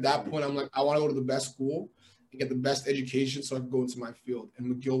 And at that point, I'm like, I want to go to the best school and get the best education so I can go into my field. And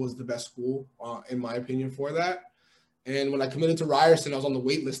McGill was the best school, in my opinion, for that. And when I committed to Ryerson, I was on the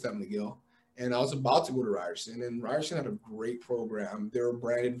wait list at McGill. And I was about to go to Ryerson. And Ryerson had a great program. They were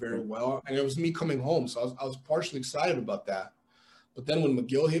branded very well. And it was me coming home. So I was partially excited about that. But then when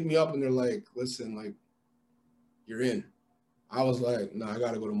McGill hit me up and they're like, listen, like, you're in. I was like, no, I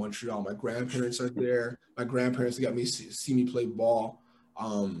got to go to Montreal. My grandparents are there. My grandparents got me see me play ball.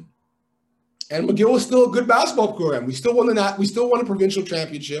 And McGill was still a good basketball program. We still won a provincial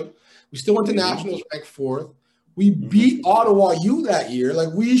championship. We still went to nationals ranked 4th. We beat Ottawa U that year.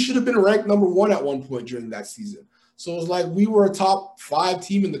 Like, we should have been ranked number 1 at one point during that season. So it was like we were a top 5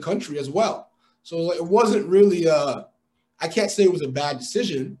 team in the country as well. So it wasn't really I can't say it was a bad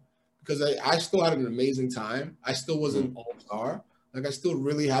decision because I still had an amazing time. I still wasn't all-star. Like, I still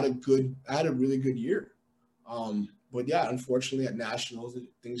really had a really good year. But yeah, unfortunately at nationals,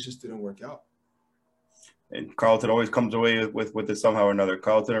 things just didn't work out. And Carleton always comes away with it somehow or another.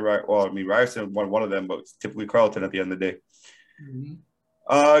 Carleton or Ryerson won one of them, but it's typically Carleton at the end of the day. Mm-hmm.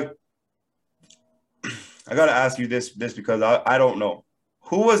 I got to ask you this because I don't know.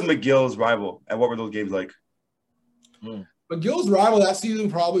 Who was McGill's rival and what were those games like? McGill's rival that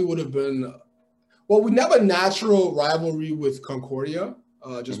season probably would have been – well, we never had a natural rivalry with Concordia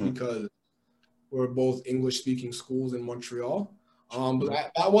just because we're both English-speaking schools in Montreal.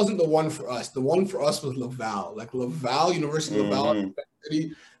 But that wasn't the one for us. The one for us was Laval. Like, Laval, University of Laval,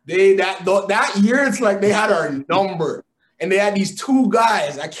 City. That year, it's like they had our number. And they had these 2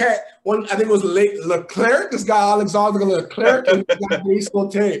 guys. I think it was Leclerc, this guy Alexandre Leclerc, and this guy Dave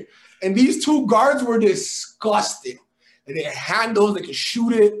Sauté. And these 2 guards were disgusting. And they had handles, they could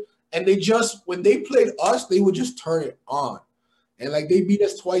shoot it. And they just, when they played us, they would just turn it on. And like, they beat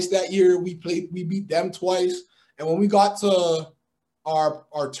us twice that year. We beat them twice. And when we got to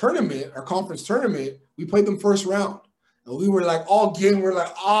our tournament, our conference tournament, we played them first round. And we were like, all game, we're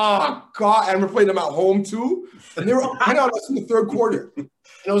like, oh, God. And we're playing them at home, too. And they were up 10 on us in the 3rd quarter. And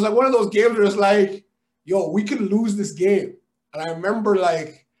it was like one of those games where it's like, yo, we could lose this game. And I remember,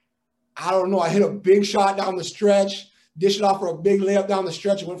 like, I don't know, I hit a big shot down the stretch, dished it off for a big layup down the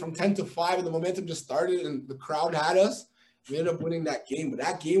stretch. It went from 10-5, and the momentum just started, and the crowd had us. We ended up winning that game. But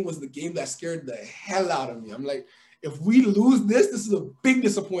that game was the game that scared the hell out of me. I'm like, if we lose this is a big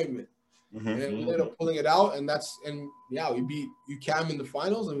disappointment. And we ended up pulling it out, and we beat UQAM in the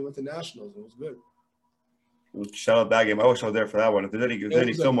finals, and we went to nationals. It was good. Shout out that game. I wish I was there for that one. If there's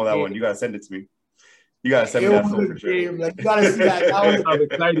any film on that one, you gotta send it to me. You gotta send me that film for sure. Like, you gotta see that. That sounds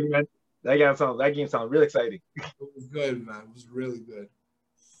exciting, man. That game sounds real exciting. It was good, man. It was really good.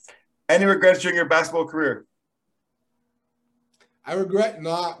 Any regrets during your basketball career? I regret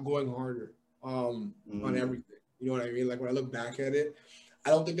not going harder on everything. You know what I mean? Like, when I look back at it, I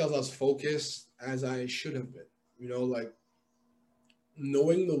don't think I was as focused as I should have been. You know, like,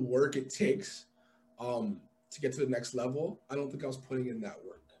 knowing the work it takes to get to the next level, I don't think I was putting in that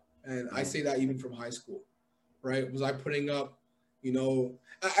work. And I say that even from high school, right? Was I putting up, you know,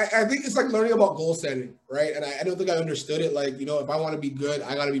 I think it's like learning about goal setting, right? And I don't think I understood it. Like, you know, if I want to be good,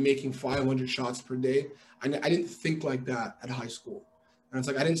 I got to be making 500 shots per day. I didn't think like that at high school. And it's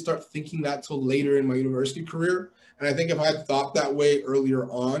like, I didn't start thinking that till later in my university career. And I think if I had thought that way earlier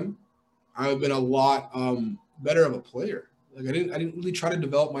on, I would have been a lot better of a player. Like, I didn't really try to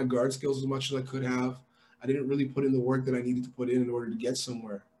develop my guard skills as much as I could have. I didn't really put in the work that I needed to put in order to get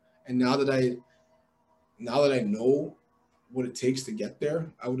somewhere. And now that I know what it takes to get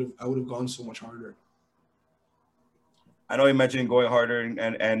there, I would have gone so much harder. I know you mentioned going harder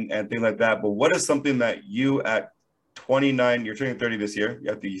and things like that, but what is something that you at 29, you're turning 30 this year. You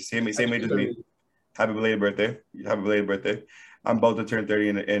have the same age as me. Happy belated birthday. I'm about to turn 30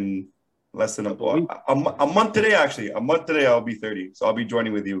 in Less than a month today, actually. A month today, I'll be 30. So I'll be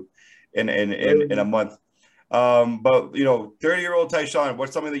joining with you in a month. But, 30-year-old Tyshawn,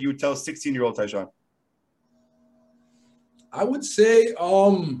 what's something that you would tell 16-year-old Tyshawn? I would say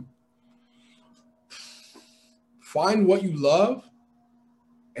find what you love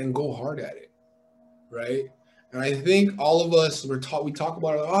and go hard at it, right? And I think all of us, we talk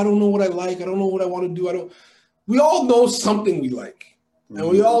about it, I don't know what I like. I don't know what I want to do. We all know something we like. And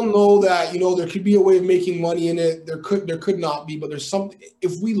we all know that, there could be a way of making money in it. There could not be, but there's something.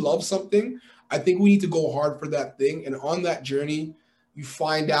 If we love something, I think we need to go hard for that thing. And on that journey, you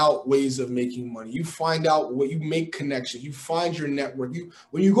find out ways of making money. You find out what you make connections. You find your network.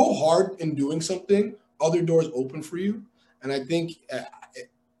 When you go hard in doing something, other doors open for you. And I think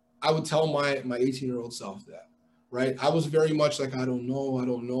I would tell my 18-year-old self that, right? I was very much like, I don't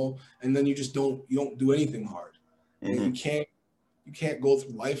know. And then you don't do anything hard. And you can't go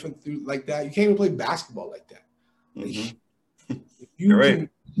through life and through like that. You can't even play basketball like that. You're right.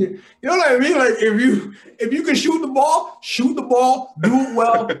 You know what I mean? Like if you can shoot the ball, do it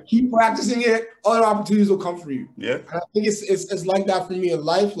well, keep practicing it, other opportunities will come for you. Yeah. And I think it's like that for me in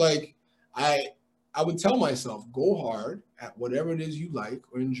life. Like I would tell myself, go hard at whatever it is you like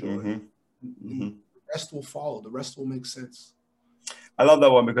or enjoy. The rest will follow. The rest will make sense. I love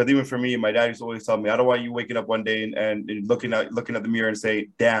that one because even for me, my dad used to always tell me, I don't want you waking up one day and looking at the mirror and say,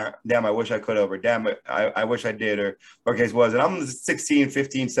 damn, I wish I could have, or damn, I wish I did, or case was. And I'm 16,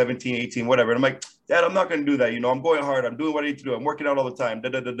 15, 17, 18, whatever. And I'm like, Dad, I'm not going to do that. I'm going hard. I'm doing what I need to do. I'm working out all the time.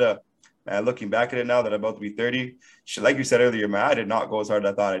 Man, looking back at it now that I'm about to be 30, like you said earlier, man, I did not go as hard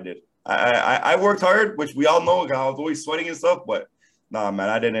as I thought I did. I worked hard, which we all know. I was always sweating and stuff, but nah, man,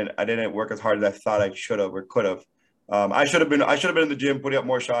 I didn't work as hard as I thought I should have or could have. I should have been in the gym putting up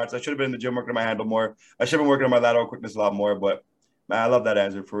more shots. I should have been in the gym working on my handle more. I should have been working on my lateral quickness a lot more. But man, I love that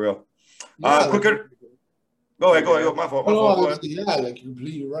answer for real. Quicker. Go ahead. My fault. Yeah, like you're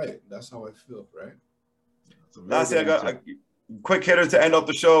completely right. That's how I feel, right? Last thing I got a quick hitter to end up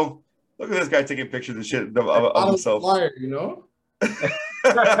the show. Look at this guy taking pictures and shit of himself. Flyer, I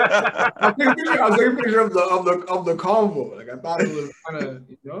was taking a picture of the combo. Like I thought it was kind of,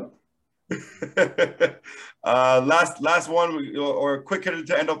 last one or a quick hitter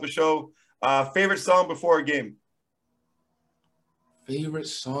to end up the show. Favorite song before a game? Favorite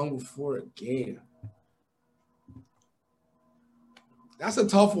song before a game? That's a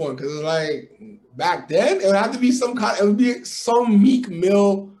tough one because like back then it would have to be some Meek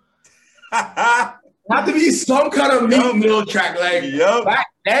Mill. Have to be some kind of Meek Mill track. Like back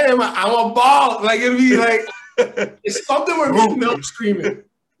then I'm a ball. Like it'd be like it's something where Meek Mill screaming.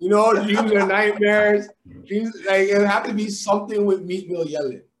 Dreams are nightmares. Dreams, like it have to be something with Meek Mill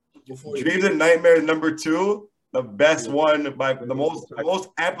yelling. Dreams and Nightmares #2, the best one by the most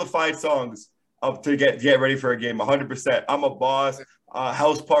amplified songs to get ready for a game. 100%. I'm a Boss.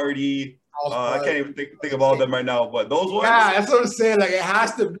 House Party. I can't even think of all of them right now, but those ones. Yeah, that's what I'm saying. Like it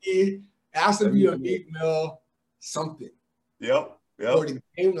has to be a Meek Mill something. Yep. For the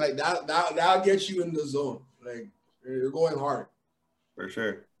game, like that'll get you in the zone. Like you're going hard. For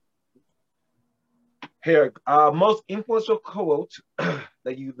sure. Here, most influential quote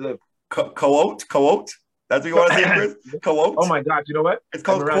that you live. Quote? That's what you want to say, Chris? Quote? Oh my God! You know what? It's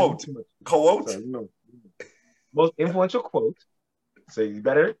called quote. Quote. Sorry, most influential quote. So you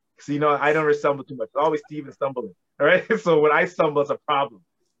better. So I never stumble too much. It's always Steven stumbling. All right. So when I stumble, it's a problem.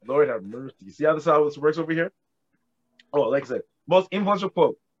 Lord have mercy. You see how this works over here? Oh, like I said, most influential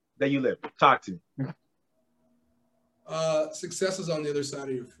quote that you live. Talk to me. Success is on the other side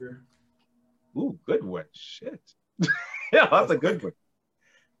of your fear. Ooh, good one. Shit. Yeah, that's a good one.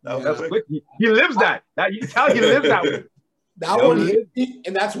 That's quick. He lives that. You tell he lives that one. That one hit me,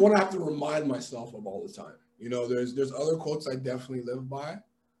 and that's one I have to remind myself of all the time. There's other quotes I definitely live by.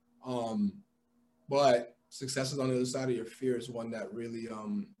 But success is on the other side of your fear is one that really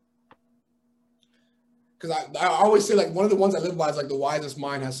because I always say, like, one of the ones I live by is, like, the wisest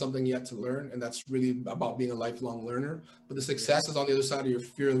mind has something yet to learn, and that's really about being a lifelong learner. But the success is on the other side of your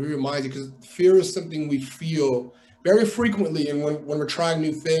fear. It reminds you, because fear is something we feel very frequently, and when we're trying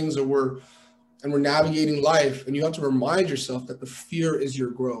new things or we're navigating life, and you have to remind yourself that the fear is your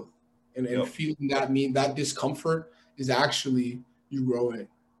growth, and feeling that discomfort is actually you growing.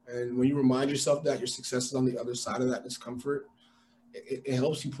 And when you remind yourself that your success is on the other side of that discomfort, it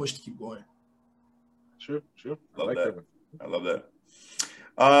helps you push to keep going. True. I love that.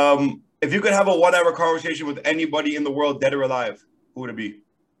 If you could have a 1 hour conversation with anybody in the world, dead or alive, who would it be?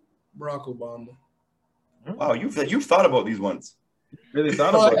 Barack Obama. Wow, you've thought about these ones. Really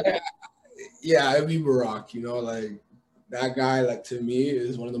thought about it. Yeah, it'd be Barack. Like that guy, like to me,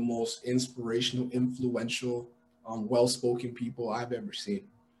 is one of the most inspirational, influential, well-spoken people I've ever seen.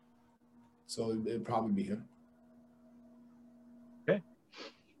 So it'd probably be him. Okay.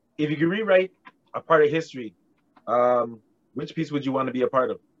 If you could rewrite a part of history, which piece would you want to be a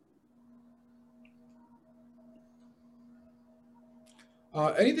part of?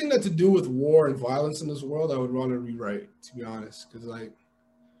 Anything that to do with war and violence in this world, I would want to rewrite, to be honest, because like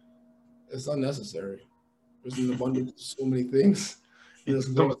it's unnecessary. There's an abundance of so many things.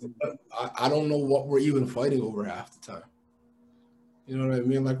 I don't know what we're even fighting over half the time. You know what I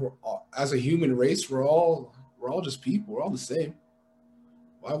mean? Like as a human race, we're all just people. We're all the same.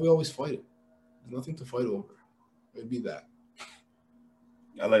 Why are we always fighting? There's nothing to fight over. It'd be that.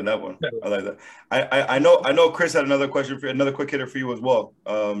 I like that one. I like that. I know Chris had another question for another quick hitter for you as well.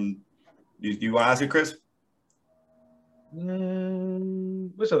 You want to ask it, Chris?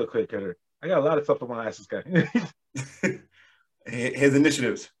 Which other quick hitter? I got a lot of stuff I want to ask this guy. His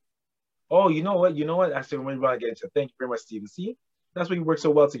initiatives. Oh, you know what? Actually, I'm really want to get into it. Thank you very much, Steven. See, that's why you work so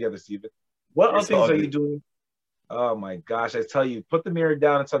well together, Steven. What other things are you doing? Oh my gosh, I tell you, put the mirror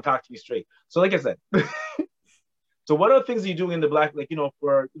down and talk to me straight. So like I said, so what other things are you doing in the Black, like,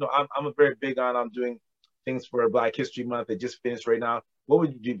 I'm a very big on, I'm doing things for Black History Month. It just finished right now. What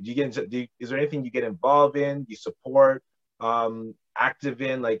would you do? Do you get into, is there anything you get involved in, you support, active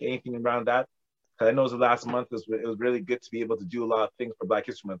in, like anything around that? Because I know the last month, it was really good to be able to do a lot of things for Black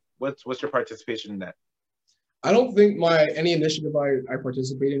History Month. What's your participation in that? I don't think any initiative I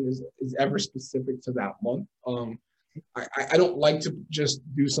participate in is ever specific to that month. I don't like to just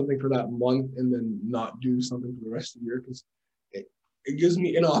do something for that month and then not do something for the rest of the year, because it gives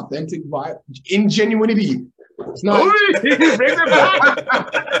me an authentic vibe, ingenuity. It's not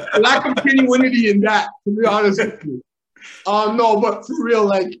lack of genuinity in that, to be honest with you. No, but for real,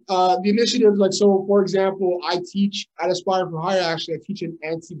 like the initiatives, like, so for example, I teach at Aspire for Hire. Actually, I teach an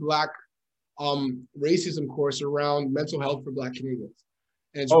anti-Black racism course around mental health for Black Canadians.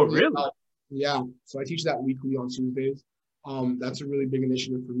 And it's really? Yeah. So I teach that weekly on Tuesdays. That's a really big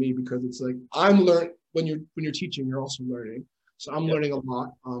initiative for me, because it's like I'm learning when you're teaching, you're also learning. So I'm learning a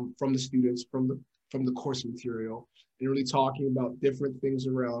lot from the students, from the course material, and really talking about different things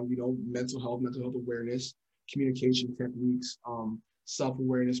around, mental health awareness, communication techniques,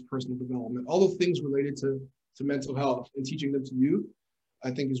 self-awareness, personal development, all the things related to mental health, and teaching them to youth,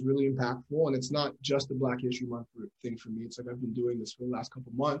 I think is really impactful. And it's not just a Black History Month thing for me. It's like I've been doing this for the last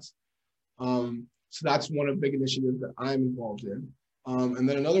couple of months. So that's one of the big initiatives that I'm involved in. And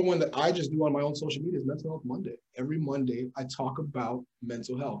then another one that I just do on my own social media is Mental Health Monday. Every Monday, I talk about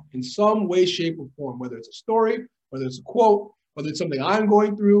mental health in some way, shape, or form, whether it's a story, whether it's a quote, whether it's something I'm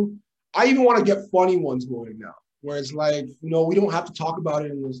going through. I even want to get funny ones going now, where it's like, we don't have to talk about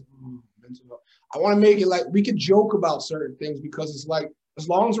it in this mental health. I want to make it like we could joke about certain things, because it's like, as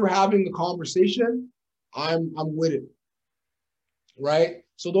long as we're having the conversation, I'm with it, right?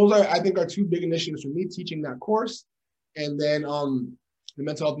 So those I think are two big initiatives for me: teaching that course, and then the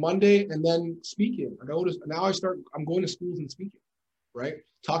Mental Health Monday, and then speaking. I'm going to schools and speaking, right?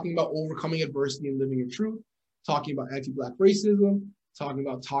 Talking about overcoming adversity and living in truth, talking about anti-Black racism, talking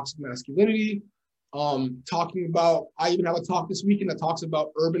about toxic masculinity, talking about, I even have a talk this weekend that talks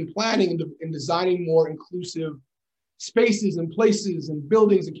about urban planning and designing more inclusive spaces and places and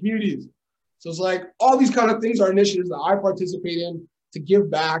buildings and communities. So it's like all these kind of things are initiatives that I participate in to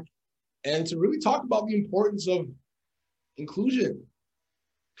give back and to really talk about the importance of inclusion.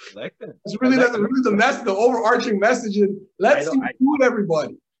 I like that. That's really the overarching message. And let's include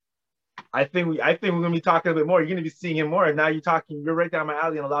everybody. I think we're gonna be talking a bit more. You're gonna be seeing him more. And now you're right down my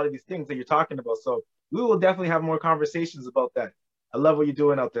alley on a lot of these things that you're talking about. So we will definitely have more conversations about that. I love what you're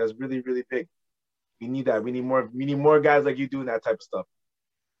doing out there. It's really, really big. We need that. We need more guys like you doing that type of stuff.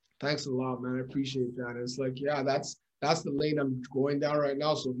 Thanks a lot, man. I appreciate that. It's like, yeah, that's the lane I'm going down right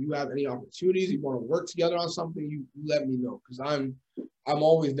now. So if you have any opportunities, you want to work together on something, you let me know, because I'm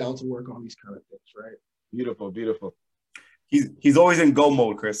always down to work on these kind of things, right? Beautiful, beautiful. He's always in go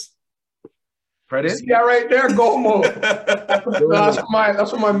mode, Chris. You see that right there, go mode.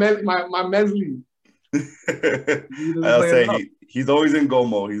 that's for my men's league. I'll say he's always in go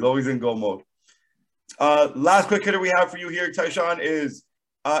mode. He's always in go mode. Last quick hitter we have for you here, Tyshawn, is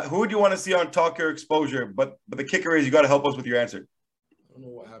who would you want to see on Talk Your Exposure? But the kicker is you got to help us with your answer. I don't know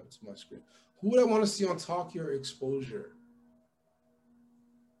what happened to my screen. Who would I want to see on Talk Your Exposure?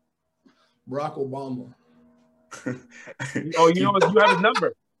 Barack Obama. Oh, you have his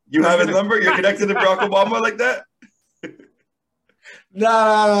number. You have his number? You're connected to Barack Obama like that?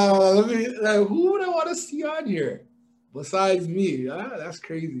 Nah. Who would I want to see on here besides me? That's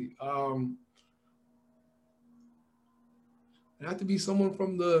crazy. It had to be someone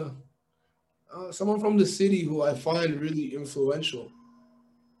from the city who I find really influential.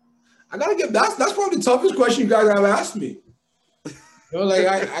 I gotta get that's probably the toughest question you guys have asked me. You know, like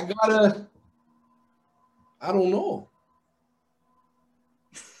I don't know.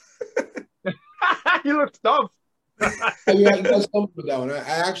 You look stumped. I got something with that one. I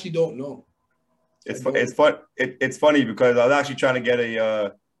actually don't know. It's funny because I was actually trying to get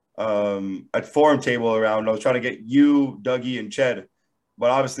a forum table around. I was trying to get you, Dougie, and Ched,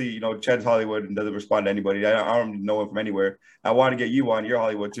 but obviously, you know, Ched's Hollywood and doesn't respond to anybody. I don't know him from anywhere. I wanted to get you on. You're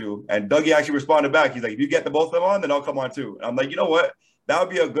Hollywood too, and Dougie actually responded back. He's like, if you get the both of them on, then I'll come on too. And I'm like, you know what? That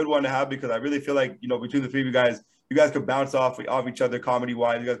would be a good one to have because I really feel like, you know, between the three of you guys could bounce off each other comedy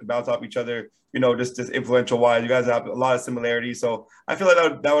wise. You guys could bounce off each other, you know, just influential wise. You guys have a lot of similarities. So I feel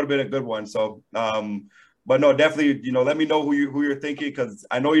like that would have been a good one. So, but no, definitely, you know, let me know who you're thinking because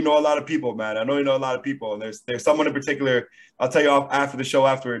I know you know a lot of people, man. I know you know a lot of people, and there's someone in particular. I'll tell you off after the show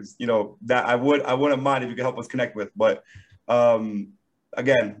afterwards. You know that I wouldn't mind if you could help us connect with. But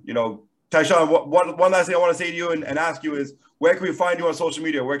again, you know, Tyshawn, one last thing I want to say to you and ask you is where can we find you on social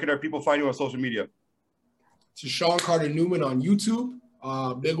media? Where can our people find you on social media? Tyshawn Carter Newman on YouTube.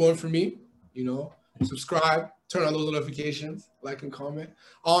 Big one for me. You know, subscribe, turn on those notifications, like and comment.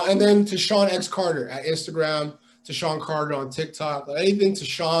 And then Tyshawn X Carter at Instagram, Tyshawn Carter on TikTok. Anything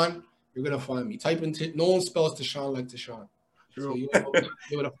Tyshawn, you're gonna find me. Type in no one spells Tyshawn like Tyshawn. So, you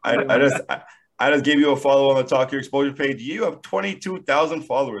know, I just gave you a follow on the Talk Your Exposure page. You have 22,000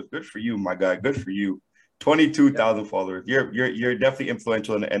 followers. Good for you, my guy. Good for you. 22,000 followers. You're definitely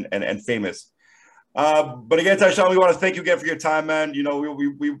influential and famous. But again, Tyshawn, we want to thank you again for your time, man. You know,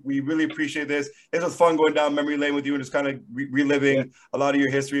 we really appreciate this. It was fun going down memory lane with you and just kind of reliving a lot of your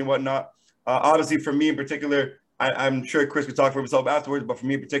history and whatnot. Obviously, for me in particular, I'm sure Chris could talk for himself afterwards, but for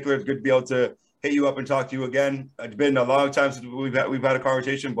me in particular, it's good to be able to hit you up and talk to you again. It's been a long time since we've had a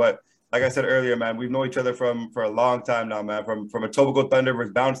conversation, but like I said earlier, man, we've known each other for a long time now, man. From Etobicoke Thunder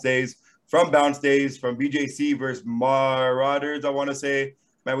versus Bounce Days, from BJC versus Marauders, I want to say.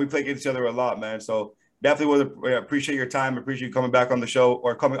 Man, we play against each other a lot, man. So definitely would appreciate your time. Appreciate you coming back on the show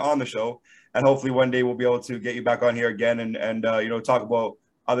or coming on the show. And hopefully one day we'll be able to get you back on here again and you know, talk about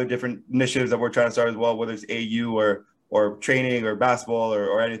other different initiatives that we're trying to start as well, whether it's AU or training or basketball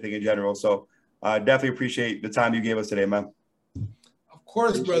or anything in general. So definitely appreciate the time you gave us today, man. Of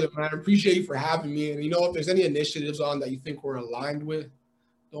course, brother, man. I appreciate you for having me. And, you know, if there's any initiatives on that you think we're aligned with,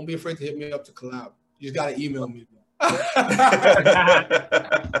 don't be afraid to hit me up to collab. You just got to email me.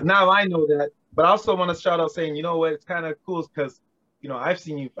 Now I know that, but I also want to shout out saying, you know what, it's kind of cool because, you know, I've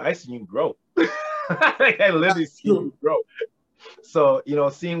seen you grow. I literally seen you grow. So, you know,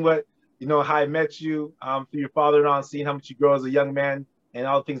 seeing what, you know, how I met you through your father-in-law, seeing how much you grow as a young man and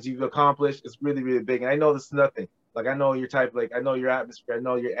all the things you've accomplished is really, really big. And I know this is nothing. Like, I know your type, like, I know your atmosphere, I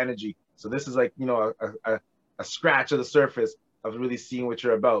know your energy. So this is like, you know, a scratch of the surface of really seeing what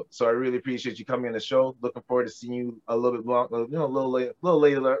you're about. So I really appreciate you coming on the show. Looking forward to seeing you a little bit long, you know, a little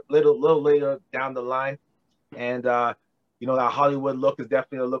later down the line. And you know, that Hollywood look is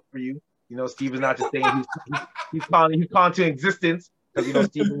definitely a look for you. You know, Steve is not just saying he's calling to existence because, you know,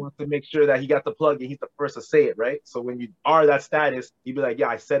 Steven wants to make sure that he got the plug and he's the first to say it, right? So when you are that status, you'd be like, yeah,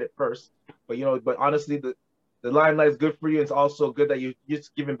 I said it first. But, you know, but honestly, the limelight is good for you. It's also good that you're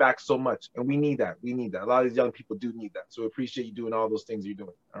just giving back so much. And we need that. We need that. A lot of these young people do need that. So we appreciate you doing all those things you're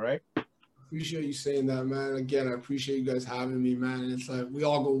doing. All right? Appreciate you saying that, man. Again, I appreciate you guys having me, man. And it's like, we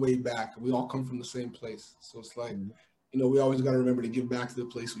all go way back. We all come from the same place. So it's like, you know, we always got to remember to give back to the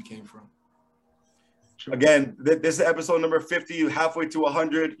place we came from. Again, this is episode number 50, halfway to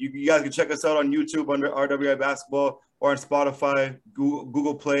 100. You guys can check us out on YouTube under RWI Basketball or on Spotify,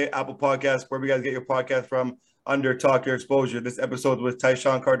 Google Play, Apple Podcasts, wherever you guys get your podcast from, under Talk Your Exposure. This episode was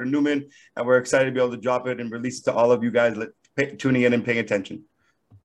Tyshawn Carter Newman, and we're excited to be able to drop it and release it to all of you guys tuning in and paying attention.